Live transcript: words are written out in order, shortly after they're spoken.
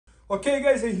Okay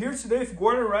guys, I'm here today with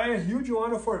Gordon Ryan, huge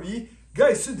honor for me.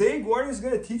 Guys, today Gordon is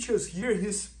going to teach us here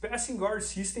his passing guard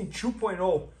system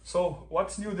 2.0. So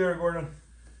what's new there, Gordon?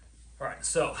 All right,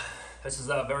 so this is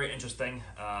a very interesting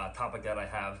topic that I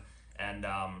have, and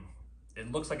it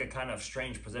looks like a kind of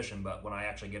strange position, but when I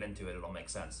actually get into it, it'll make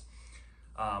sense.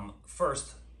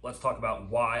 First, let's talk about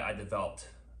why I developed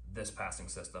this passing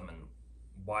system and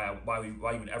why you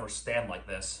would ever stand like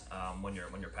this when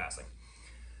you're passing.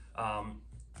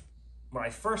 When I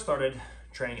first started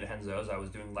training at Henzo's, I was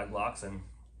doing leg locks, and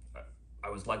I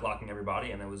was leg locking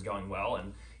everybody, and it was going well,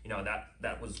 and you know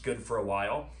that was good for a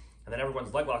while. And then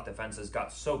everyone's leg lock defenses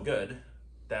got so good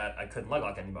that I couldn't leg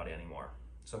lock anybody anymore.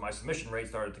 So my submission rate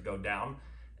started to go down,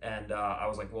 and I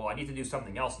was like, well, I need to do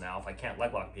something else now. If I can't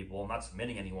leg lock people, I'm not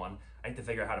submitting anyone, I need to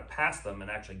figure out how to pass them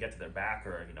and actually get to their back,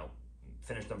 or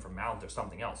finish them from mount or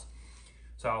something else.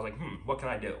 So I was like, what can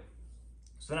I do?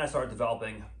 So then I started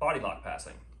developing body lock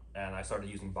passing, and I started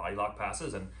using body lock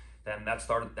passes, and then that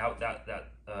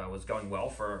was going well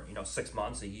for 6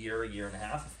 months, a year and a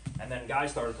half, and then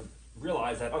guys started to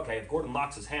realize that, okay, if Gordon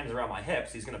locks his hands around my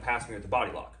hips, he's going to pass me with the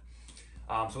body lock.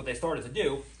 So what they started to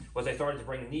do was they started to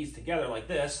bring the knees together like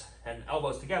this and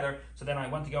elbows together, so then I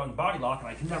went to go in body lock and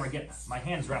I could never get my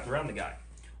hands wrapped around the guy.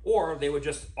 Or they would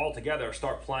just all together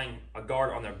start playing a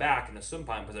guard on their back in the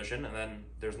supine position, and then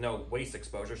there's no waist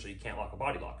exposure, so you can't lock a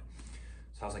body lock.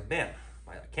 So I was like, man,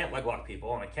 I can't leg lock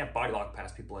people and I can't body lock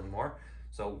past people anymore,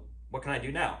 so what can I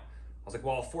do now? I was like,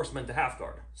 well, I'll force them into half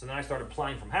guard. So then I started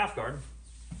playing from half guard,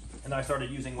 and then I started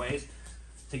using ways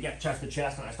to get chest to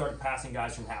chest, and I started passing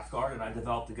guys from half guard, and I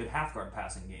developed a good half guard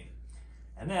passing game.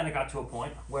 And then it got to a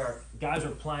point where guys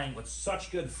were playing with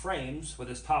such good frames with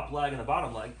his top leg and the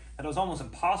bottom leg that it was almost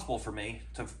impossible for me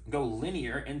to go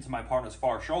linear into my partner's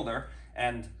far shoulder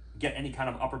and get any kind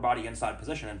of upper body inside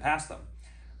position and pass them.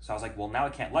 So I was like, well, now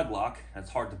I can't leg lock, and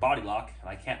it's hard to body lock, and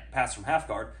I can't pass from half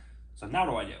guard, so now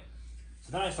what do I do?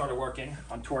 So then I started working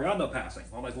on Toreando passing.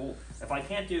 I'm like, well, if I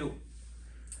can't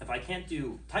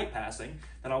do tight passing,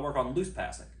 then I'll work on loose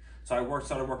passing. So I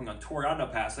started working on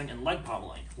Toreando passing and leg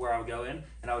pommeling, where I would go in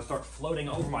and I would start floating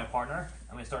over my partner,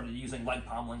 and we started using leg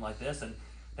pommeling like this, and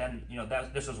then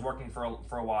this was working for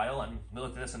a while, and we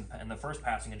looked at this in the first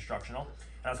passing instructional,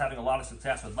 and I was having a lot of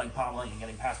success with leg pommeling and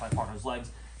getting past my partner's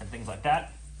legs and things like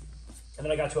that. And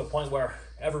then I got to a point where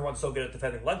everyone's so good at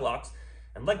defending leg locks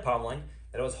and leg pommeling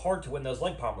that it was hard to win those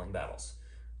leg pommeling battles.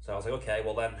 So I was like, okay,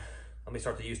 well then let me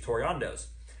start to use Toreandos.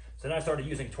 So then I started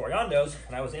using Toreandos,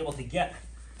 and I was able to get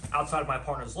outside of my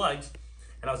partner's legs,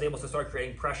 and I was able to start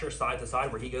creating pressure side to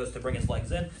side where he goes to bring his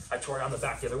legs in. I Toreando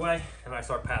back the other way, and I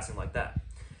start passing like that.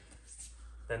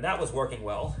 Then that was working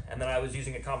well, and then I was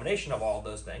using a combination of all of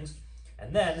those things.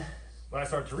 And then what I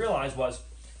started to realize was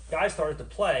guys started to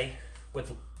play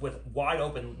with wide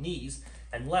open knees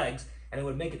and legs, and it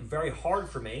would make it very hard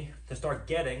for me to start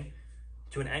getting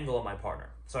to an angle of my partner.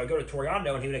 So I go to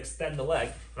Toreando, and he would extend the leg,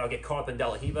 and I'll get caught up in De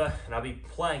La Riva, and I'll be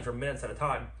playing for minutes at a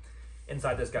time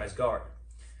inside this guy's guard.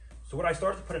 So what I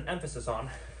started to put an emphasis on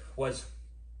was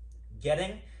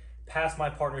getting past my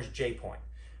partner's J point.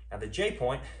 Now the J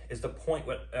point is the point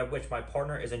at which my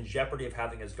partner is in jeopardy of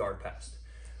having his guard passed.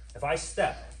 If I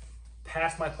step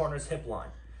past my partner's hip line,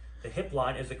 the hip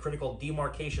line is the critical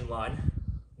demarcation line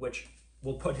which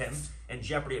will put him in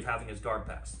jeopardy of having his guard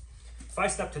passed. If I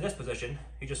step to this position,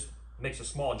 he just makes a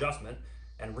small adjustment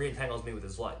and re-entangles me with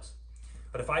his legs.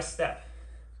 But if I step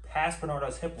past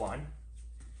Bernardo's hip line,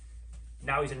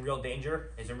 now he's in real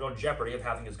danger, he's in real jeopardy of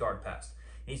having his guard passed.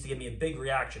 He needs to give me a big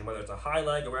reaction, whether it's a high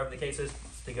leg or whatever the case is,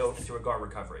 to go into a guard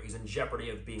recovery. He's in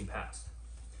jeopardy of being passed.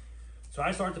 So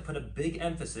I started to put a big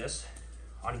emphasis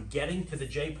on getting to the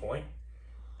J point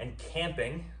and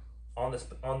camping on this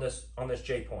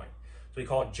J point. So we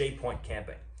call it J point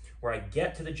camping, where I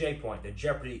get to the J point, the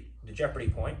jeopardy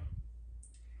point,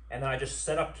 and then I just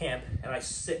set up camp and I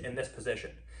sit in this position.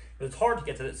 But it's hard to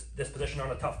get to this position on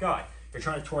a tough guy. You're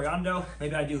trying to Toreando,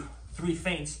 maybe I do 3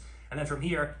 feints, and then from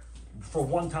here, for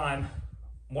one time,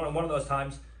 one of those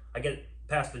times, I get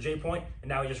past the J point, and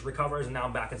now he just recovers, and now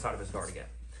I'm back inside of his guard again.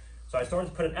 So I started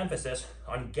to put an emphasis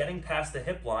on getting past the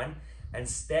hip line and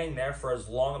staying there for as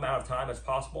long amount of time as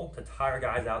possible to tire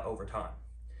guys out over time.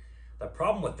 The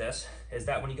problem with this is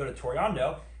that when you go to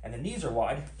Toreando and the knees are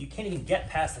wide, you can't even get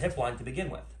past the hip line to begin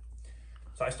with.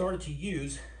 So I started to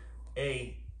use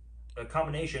a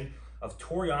combination of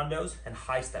Toreandos and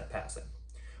high step passing,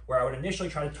 where I would initially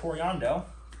try to Toreando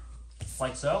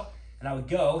like so, and I would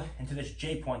go into this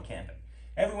J point camping.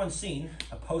 Everyone's seen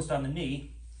a post on the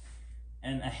knee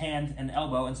and a hand and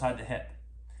elbow inside the hip.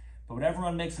 But what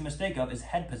everyone makes a mistake of is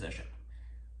head position.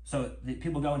 So the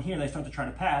people go in here, they start to try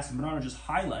to pass, and Bernardo just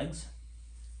high legs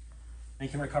and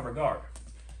he can recover guard.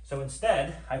 So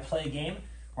instead, I play a game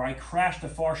where I crash the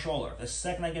far shoulder. The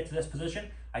second I get to this position,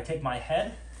 I take my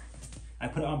head, I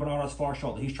put it on Bernardo's far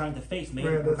shoulder. He's trying to face me,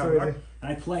 and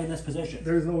I play in this position.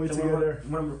 There's no way to get there.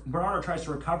 When Bernardo tries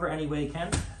to recover any way he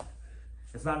can,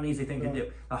 it's not an easy thing to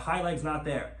do. The high leg's not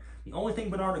there. The only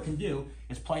thing Bernardo can do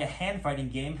is play a hand fighting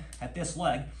game at this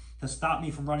leg to stop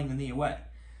me from running the knee away.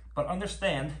 But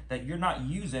understand that you're not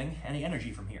using any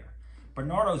energy from here.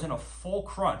 Bernardo's in a full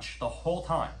crunch the whole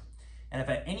time. And if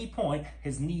at any point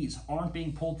his knees aren't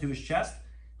being pulled to his chest,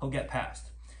 he'll get passed.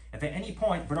 If at any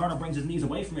point Bernardo brings his knees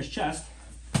away from his chest,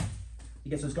 he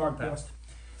gets his guard passed.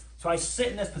 So I sit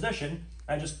in this position,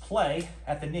 and I just play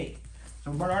at the knee.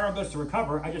 So when Bernardo goes to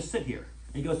recover, I just sit here.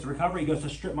 He goes to recover, he goes to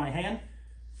strip my hand,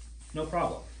 no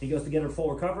problem. He goes to get a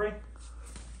full recovery.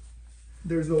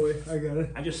 There's no way, I got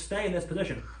it. I just stay in this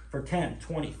position for 10,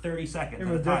 20, 30 seconds at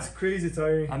a time. That's crazy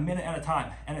tiring. A minute at a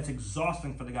time, and it's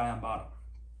exhausting for the guy on bottom.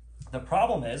 The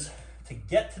problem is, to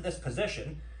get to this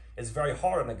position is very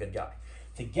hard on a good guy.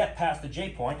 To get past the J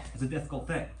point is a difficult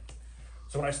thing.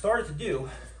 So what I started to do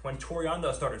when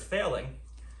Toreando started failing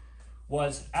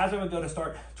was, as I would go to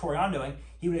start Toreandoing,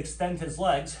 he would extend his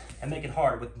legs and make it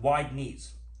hard with wide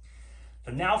knees.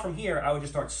 So now from here, I would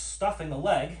just start stuffing the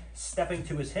leg, stepping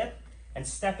to his hip, and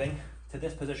stepping to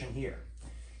this position here.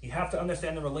 You have to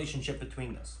understand the relationship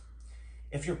between this.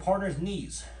 If your partner's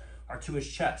knees are to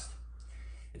his chest,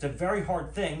 it's a very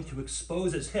hard thing to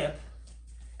expose his hip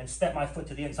and step my foot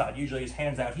to the inside. Usually his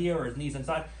hand's out here or his knee's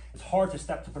inside. It's hard to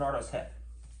step to Bernardo's hip.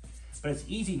 But it's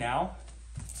easy now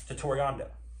to Toreando.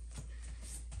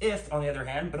 If, on the other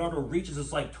hand, Bernardo reaches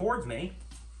his leg towards me,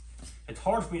 it's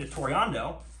hard for me to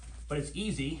Toreando, but it's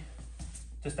easy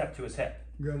to step to his hip.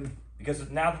 Good.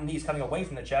 Because now the knee's coming away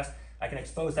from the chest, I can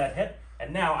expose that hip,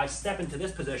 and now I step into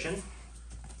this position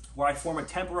where I form a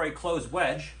temporary closed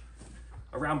wedge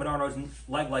around Bernardo's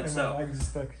leg like so. My leg is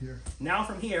stuck here. Now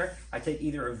from here, I take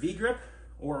either a V grip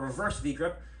or a reverse V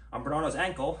grip on Bernardo's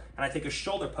ankle, and I take a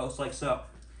shoulder post like so.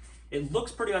 It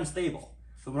looks pretty unstable.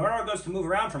 So when Bernardo goes to move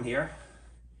around from here,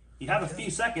 you have a few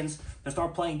seconds to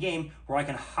start playing a game where I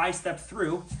can high step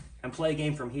through and play a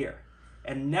game from here.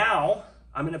 And now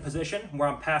I'm in a position where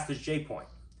I'm past this J point.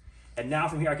 And now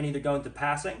from here I can either go into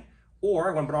passing,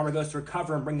 or when Bernardo goes to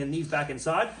recover and bring the knees back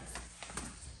inside,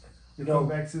 we go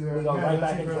right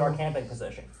back into our camping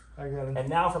position. I got it. And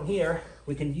now from here,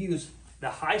 we can use the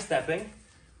high stepping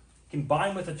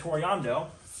combined with the Toreando.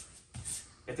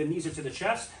 If the knees are to the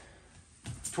chest,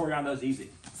 Toreando is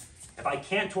easy. If I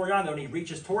can't Toreando and he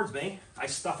reaches towards me, I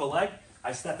stuff a leg,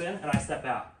 I step in, and I step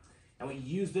out. And we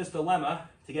use this dilemma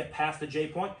to get past the J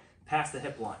point, past the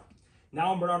hip line.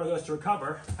 Now when Bernardo goes to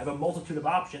recover, I have a multitude of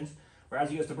options, where as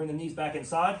he goes to bring the knees back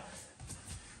inside,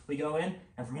 we go in,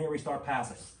 and from here we start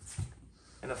passing.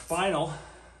 And the final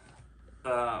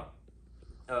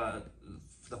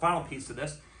piece to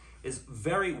this is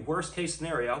very worst case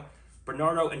scenario.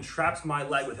 Bernardo entraps my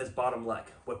leg with his bottom leg.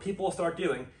 What people will start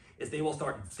doing is they will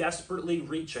start desperately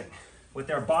reaching with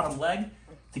their bottom leg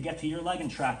to get to your leg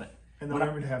and trap it. And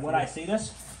when I see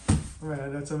this,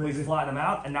 that's we amazing. flatten him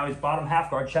out, and now he's bottom half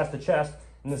guard, chest to chest,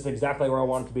 and this is exactly where I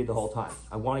want it to be the whole time.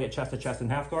 I want to get chest to chest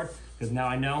and half guard, because now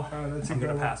I know I'm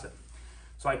going to pass it.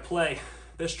 So I play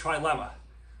this trilemma: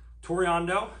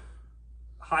 Toreando,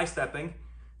 high stepping,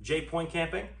 J point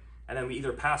camping, and then we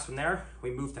either pass from there, we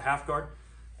move to half guard,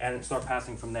 and start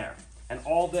passing from there. And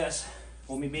all this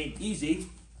will be made easy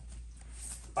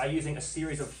by using a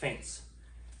series of feints.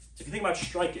 So if you think about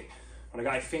striking, when a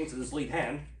guy feints with his lead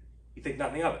hand, you think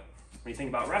nothing of it. When you think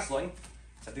about wrestling,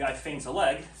 if the guy feints a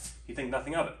leg, you think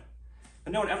nothing of it.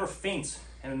 But no one ever feints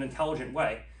in an intelligent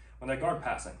way when they're guard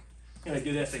passing. You know, they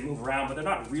do this, they move around, but they're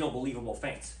not real believable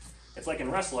feints. It's like in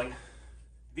wrestling,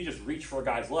 if you just reach for a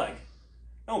guy's leg,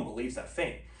 no one believes that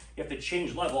feint. You have to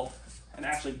change level and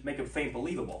actually make a feint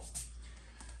believable.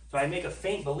 So I make a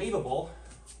feint believable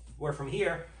where from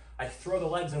here, I throw the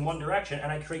legs in one direction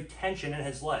and I create tension in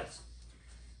his legs.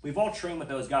 We've all trained with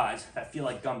those guys that feel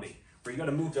like Gumby, where you got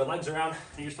to move their legs around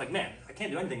and you're just like, man, I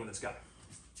can't do anything with this guy.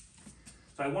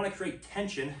 So I want to create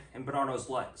tension in Bernardo's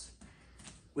legs.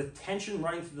 With tension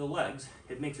running through the legs,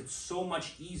 it makes it so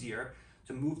much easier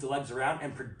to move the legs around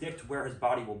and predict where his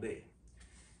body will be.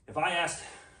 If I asked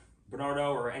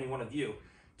Bernardo or any one of you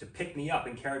to pick me up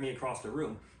and carry me across the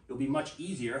room, it would be much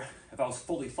easier if I was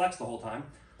fully flexed the whole time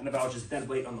than if I was just dead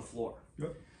weight on the floor.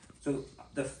 Yep. So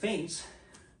the feints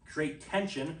create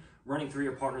tension running through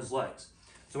your partner's legs.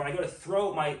 So when I go to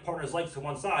throw my partner's legs to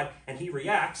one side and he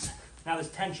reacts, now there's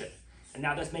tension. And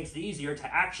now this makes it easier to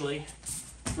actually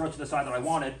throw it to the side that I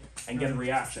wanted and get a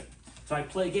reaction. So I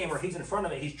play a game where he's in front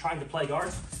of me, he's trying to play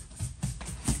guard.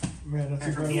 Man, that's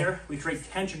and from incredible. here, we create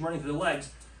tension running through the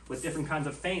legs with different kinds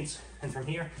of feints. And from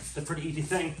here, it's a pretty easy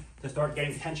thing to start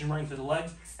getting tension running through the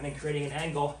legs and then creating an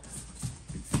angle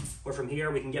where from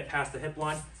here we can get past the hip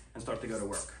line and start to go to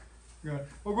work. Yeah.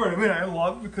 Well, Gordon, I mean, I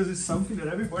love it because it's something that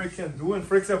everybody can do. And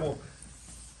for example,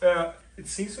 it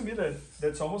seems to me that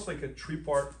that's almost like a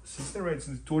three-part system, right? It's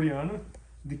the Toriano,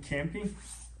 the camping,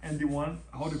 and the one,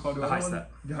 how do you call the other high one?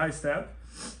 step. The high step.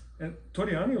 And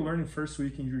Toriano you learn in first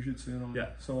week in Jiu-Jitsu, you know? Yeah.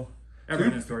 So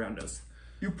Everyone in Toriano does.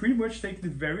 you pretty much take the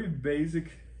very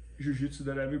basic Jiu-Jitsu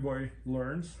that everybody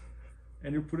learns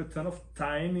and you put a ton of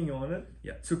timing on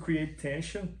it to create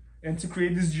tension and to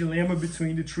create this dilemma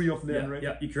between the three of them, right?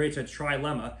 Yeah, you create a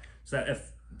trilemma so that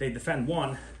if they defend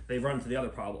one, they run to the other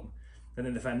problem. Then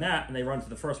they defend that and they run to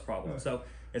the first problem. So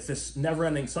it's this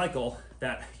never-ending cycle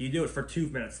that you do it for 2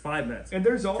 minutes, 5 minutes. And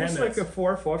there's almost like a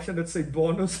fourth option that's a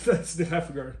bonus, that's the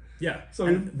half guard. Yeah. So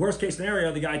and worst case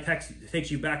scenario, the guy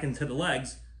takes you back into the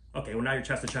legs. Okay, well now you're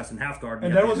chest to chest and half guard.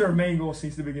 And that was our main goal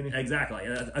since the beginning. Exactly.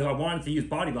 I wanted to use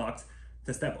body blocks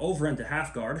to step over into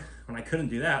half guard. When I couldn't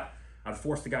do that, I'd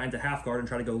force the guy into half guard and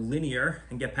try to go linear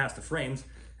and get past the frames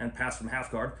and pass from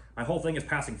half guard. My whole thing is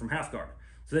passing from half guard.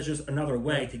 So that's just another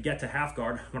way to get to half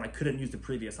guard when I couldn't use the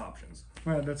previous options.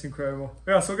 Man, that's incredible.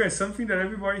 Yeah, so guys, something that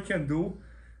everybody can do.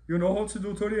 You know how to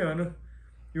do Toriano.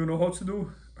 You know how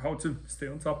to stay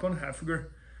on top on half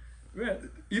guard. Yeah,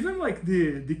 even like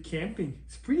the camping,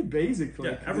 it's pretty basic.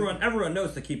 Like, everyone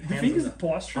knows to keep hands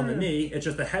on the knee. It's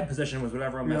just the head position was what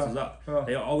everyone messes up.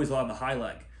 They always allow the high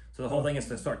leg. So the whole thing is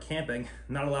to start camping,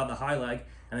 not allow the high leg,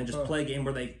 and then just play a game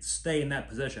where they stay in that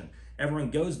position.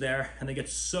 Everyone goes there and they get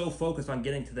so focused on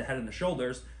getting to the head and the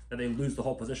shoulders that they lose the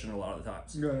whole position a lot of the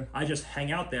times. Yeah. I just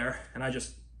hang out there and I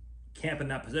just camp in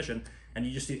that position, and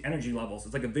you just see energy levels.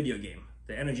 It's like a video game.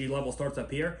 The energy level starts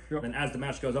up here, and then as the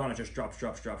match goes on, it just drops.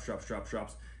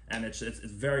 And it's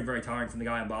very, very tiring from the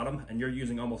guy on bottom, and you're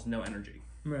using almost no energy.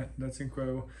 Man, that's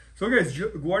incredible. So guys,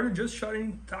 Gordon just shot an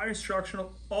entire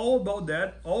instructional all about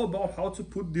that, all about how to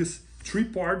put these three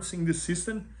parts in the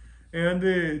system. And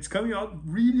it's coming out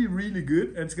really, really good.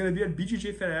 And it's going to be at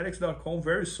bjjfanatics.com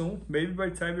very soon. Maybe by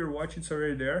the time you're watching, it's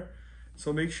already there.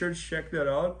 So make sure to check that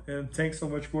out. And thanks so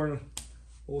much, Gordon.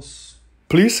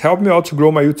 Please help me out to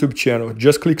grow my YouTube channel.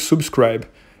 Just click subscribe.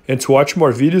 And to watch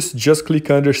more videos, just click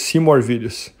under see more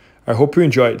videos. I hope you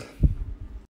enjoyed.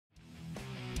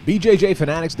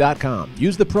 BJJfanatics.com.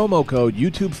 Use the promo code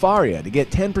YouTubeFaria to get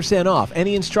 10% off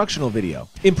any instructional video.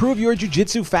 Improve your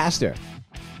jiu-jitsu faster.